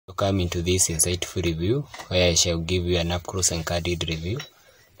come into this insightful review where I shall give you an up close and candid review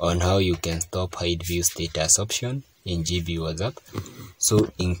on how you can stop hide view status option in GB WhatsApp.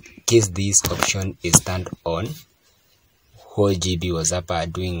 So in case this option is turned on, what GB WhatsApp are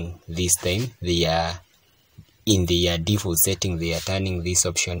doing this time, they are in their default setting, they are turning this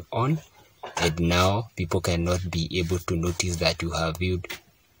option on, and now people cannot be able to notice that you have viewed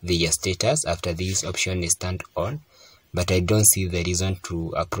their status after this option is turned on. But I don't see the reason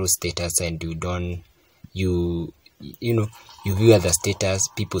to approach status and you view other status,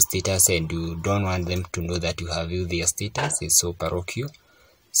 people's status, and you don't want them to know that you have viewed their status. It's so parochial.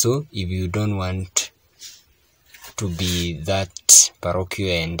 So if you don't want to be that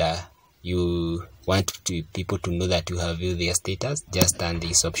parochial and you want people to know that you have viewed their status, just turn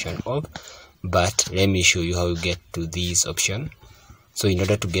this option off. But let me show you how you get to this option. So in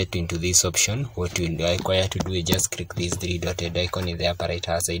order to get into this option, what you require to do is just click this three-dotted icon in the upper right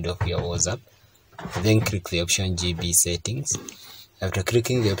hand side of your WhatsApp. Then click the option GB settings. After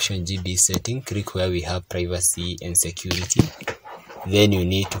clicking the option GB setting, click where we have privacy and security. Then you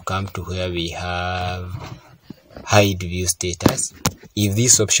need to come to where we have hide view status. If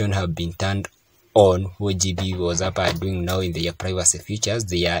this option have been turned on, what GB WhatsApp are doing now in their privacy features,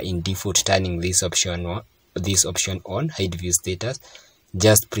 they are in default turning this option on, hide view status.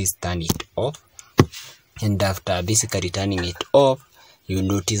 Just please turn it off, and after basically turning it off, you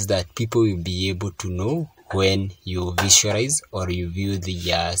notice that people will be able to know when you visualize or you view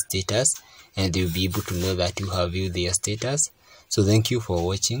their status, and they will be able to know that you have viewed their status. So thank you for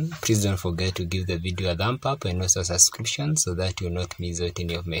watching. Please don't forget to give the video a thumb up and also a subscription so that you will not miss out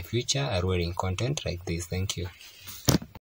any of my future rewarding content like this. Thank you.